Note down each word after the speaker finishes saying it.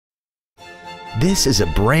This is a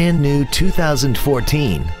brand new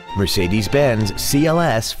 2014 Mercedes-Benz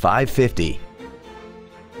CLS550.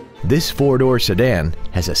 This four-door sedan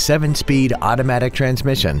has a 7-speed automatic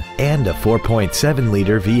transmission and a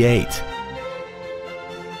 4.7-liter V8.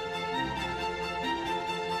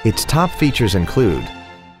 Its top features include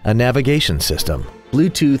a navigation system,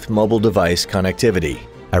 Bluetooth mobile device connectivity,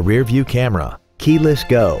 a rear-view camera, keyless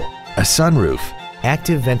go, a sunroof,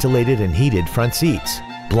 active ventilated and heated front seats,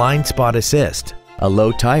 blind spot assist, a low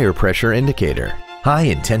tire pressure indicator,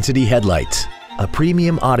 high-intensity headlights, a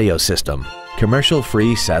premium audio system,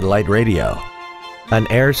 commercial-free satellite radio, an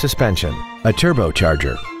air suspension, a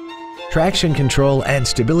turbocharger, traction control and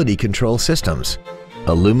stability control systems,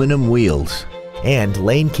 aluminum wheels, and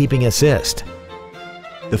lane keeping assist.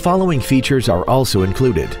 The following features are also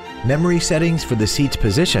included: memory settings for the seat's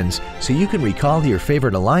positions so you can recall your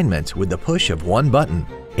favorite alignments with the push of one button,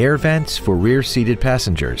 air vents for rear-seated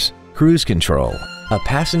passengers, cruise control, a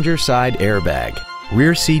passenger side airbag,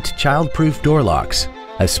 rear seat child-proof door locks,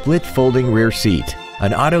 a split folding rear seat,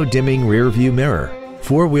 an auto-dimming rear-view mirror,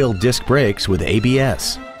 four-wheel disc brakes with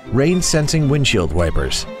ABS, rain-sensing windshield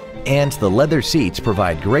wipers, and the leather seats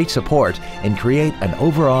provide great support and create an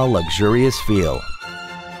overall luxurious feel.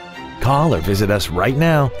 Call or visit us right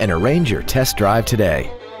now and arrange your test drive today.